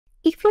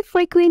If you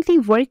frequently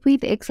work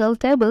with Excel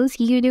tables,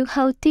 you know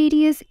how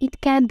tedious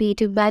it can be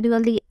to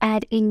manually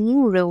add a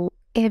new row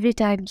every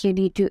time you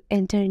need to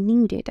enter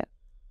new data.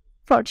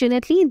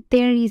 Fortunately,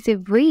 there is a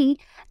way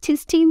to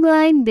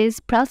streamline this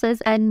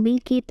process and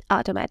make it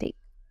automatic.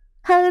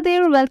 Hello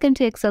there, welcome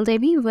to Excel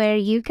TV, where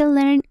you can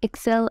learn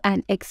Excel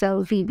and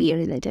Excel VBA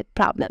related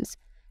problems.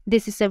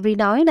 This is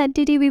Sabrina, and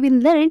today we will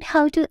learn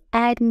how to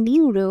add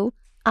new row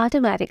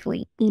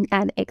automatically in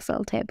an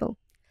Excel table.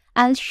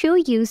 I'll show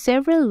you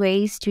several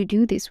ways to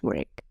do this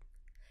work.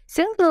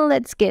 So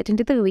let's get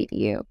into the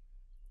video.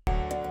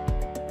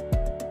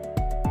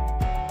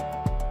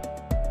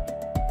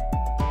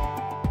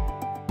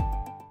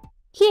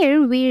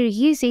 Here we're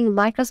using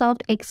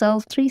Microsoft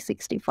Excel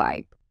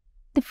 365.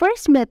 The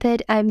first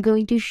method I'm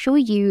going to show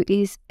you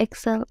is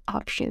Excel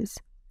options.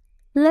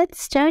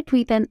 Let's start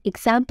with an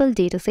example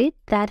dataset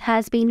that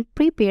has been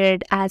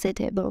prepared as a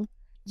table.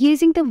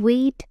 Using the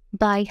weight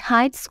by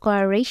height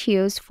square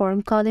ratios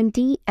from column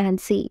D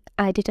and C,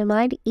 I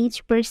determined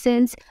each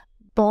person's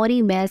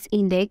body mass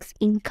index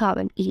in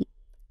column E.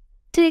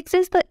 To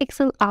access the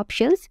Excel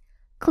options,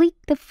 click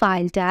the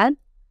File tab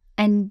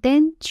and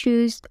then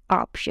choose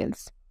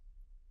Options.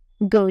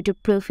 Go to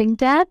Proofing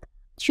tab,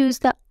 choose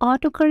the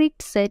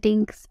Autocorrect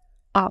Settings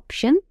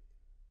option.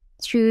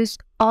 Choose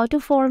Auto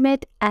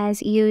Format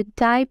as you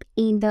type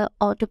in the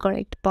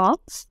autocorrect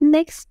box.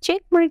 Next,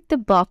 checkmark the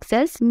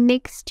boxes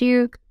next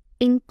to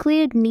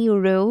Include New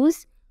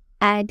Rows,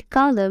 Add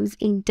Columns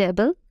in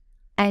Table,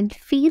 and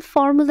Feed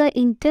Formula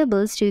in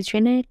Tables to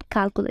generate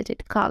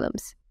calculated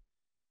columns.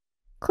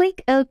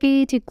 Click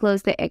OK to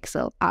close the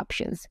Excel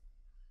options.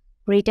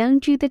 Return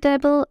to the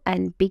table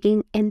and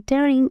begin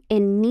entering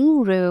a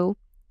new row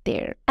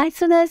there. As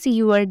soon as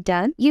you are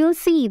done, you'll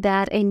see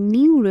that a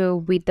new row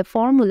with the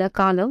formula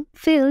column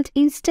field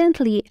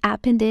instantly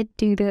appended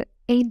to the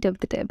end of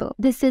the table.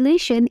 The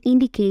solution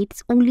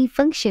indicates only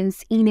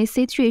functions in a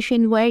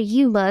situation where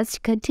you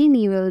must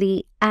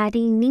continually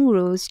adding new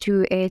rows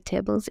to a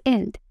table's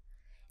end.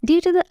 Due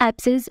to the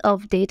absence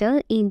of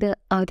data in the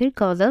other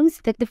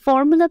columns, the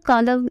formula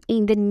column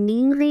in the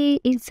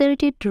newly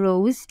inserted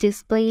rows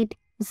displayed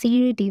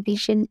zero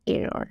division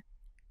error.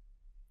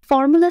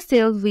 Formula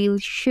cell will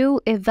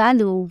show a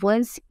value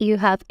once you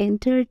have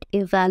entered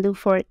a value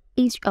for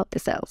each of the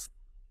cells.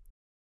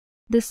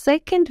 The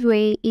second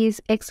way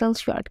is Excel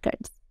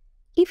shortcuts.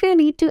 If you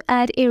need to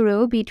add a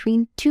row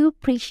between two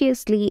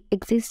previously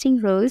existing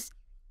rows,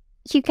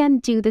 you can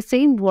do the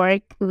same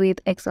work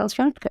with Excel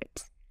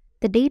shortcuts.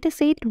 The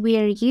dataset we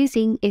are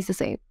using is the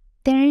same.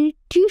 There are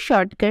two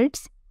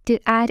shortcuts to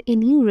add a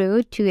new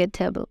row to a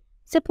table.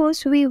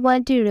 Suppose we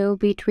want a row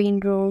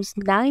between rows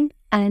 9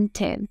 and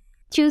 10.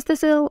 Choose the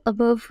cell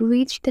above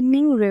which the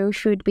new row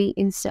should be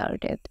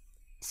inserted.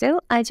 So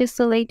I just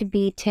select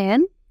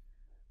B10.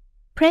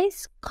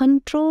 Press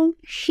Ctrl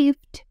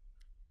Shift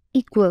 =.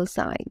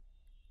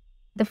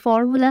 The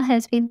formula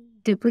has been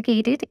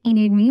duplicated in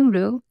a new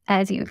row,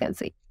 as you can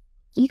see.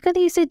 You can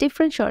use a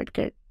different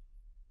shortcut.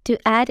 To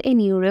add a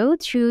new row,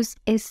 choose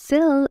a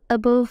cell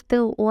above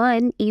the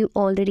one you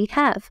already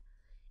have.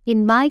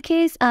 In my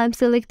case, I'm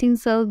selecting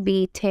cell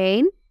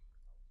B10.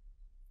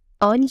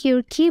 On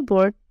your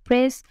keyboard,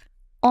 press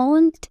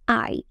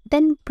Alt-I,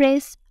 then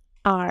press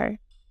R.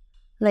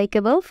 Like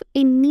above,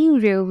 a new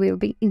row will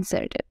be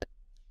inserted.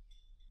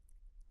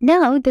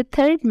 Now the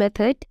third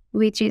method,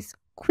 which is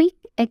Quick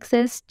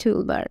Access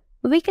Toolbar.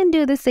 We can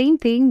do the same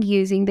thing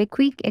using the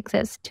Quick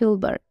Access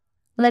Toolbar.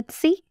 Let's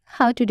see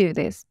how to do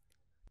this.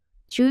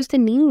 Choose the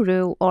new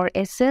row or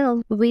a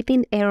cell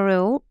within a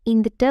row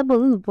in the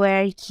table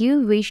where you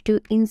wish to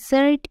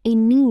insert a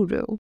new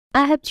row.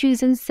 I have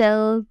chosen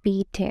cell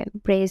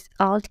B10. Press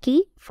Alt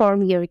key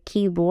from your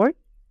keyboard.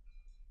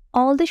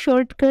 All the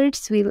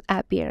shortcuts will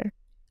appear.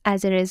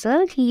 As a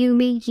result, you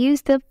may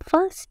use the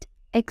first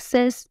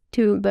Access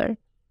Toolbar.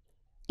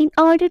 In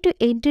order to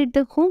enter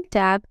the Home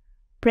tab,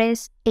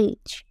 press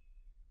H,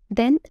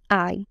 then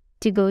I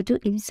to go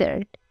to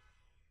Insert.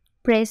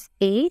 Press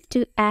A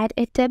to add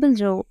a table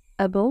row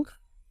above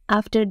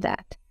after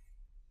that.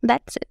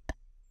 That's it.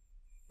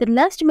 The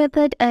last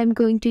method I'm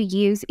going to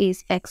use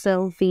is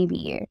Excel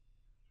VBA.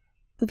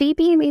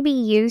 VBA may be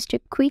used to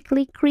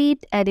quickly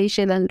create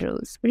additional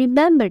rows.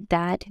 Remember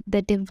that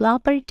the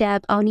Developer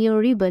tab on your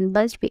ribbon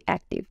must be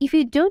active. If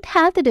you don't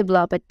have the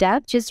Developer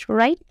tab, just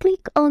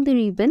right-click on the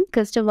ribbon,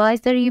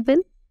 customize the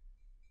ribbon,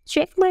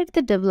 checkmark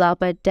the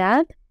Developer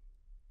tab,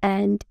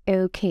 and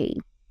OK.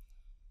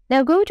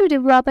 Now go to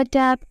Developer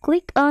tab,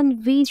 click on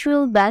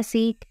Visual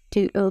Basic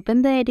to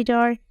open the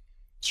editor,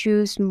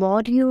 choose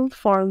Module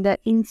from the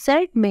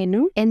Insert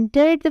menu,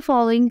 enter the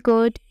following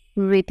code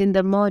within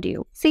the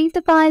module. Save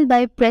the file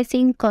by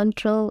pressing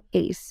Ctrl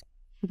S.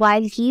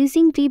 While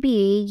using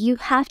VBA, you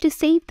have to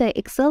save the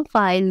Excel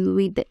file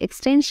with the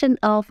extension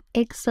of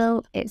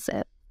Excel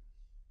SF.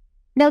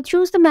 Now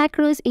choose the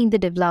macros in the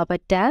Developer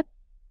tab.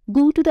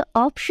 Go to the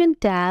Option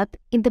tab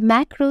in the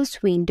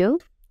Macros window.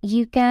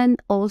 You can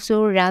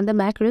also run the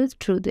macros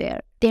through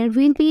there. there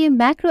will be a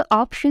macro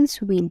options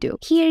window.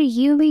 Here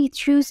you may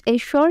choose a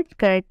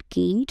shortcut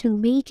key to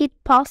make it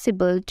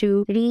possible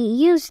to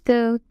reuse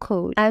the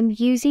code. I'm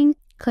using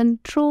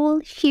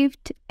Ctrl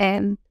Shift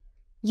N.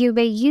 You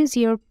may use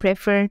your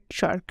preferred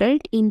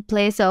shortcut in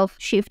place of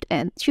Shift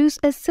N. Choose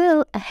a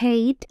cell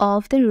ahead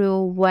of the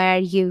row where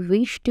you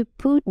wish to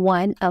put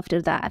one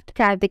after that.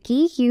 Type the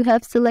key you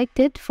have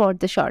selected for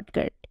the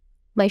shortcut.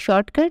 My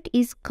shortcut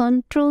is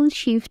Ctrl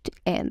Shift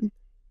N.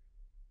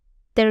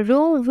 The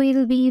row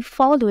will be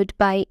followed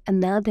by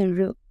another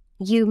row.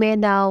 You may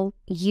now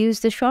use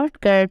the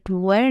shortcut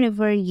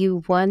wherever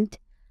you want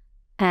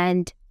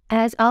and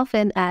as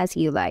often as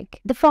you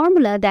like. The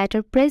formula that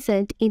are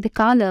present in the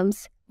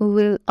columns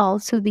will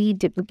also be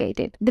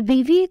duplicated. The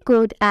VBA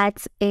code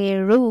adds a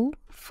row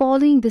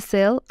following the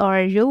cell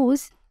or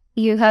rows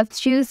you have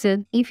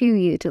chosen if you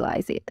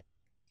utilize it.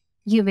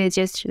 You may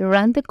just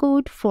run the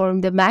code from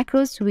the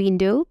macros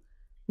window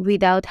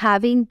without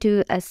having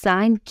to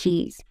assign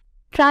keys.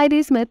 Try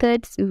these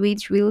methods,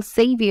 which will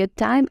save you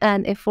time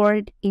and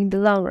effort in the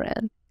long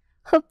run.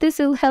 Hope this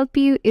will help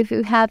you. If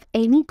you have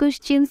any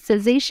questions,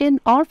 suggestion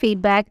or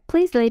feedback,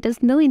 please let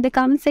us know in the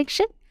comment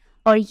section,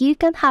 or you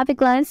can have a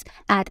glance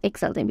at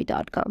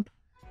excelvba.com.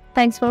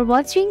 Thanks for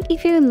watching.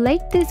 If you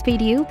liked this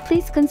video,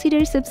 please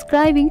consider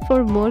subscribing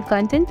for more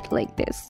content like this.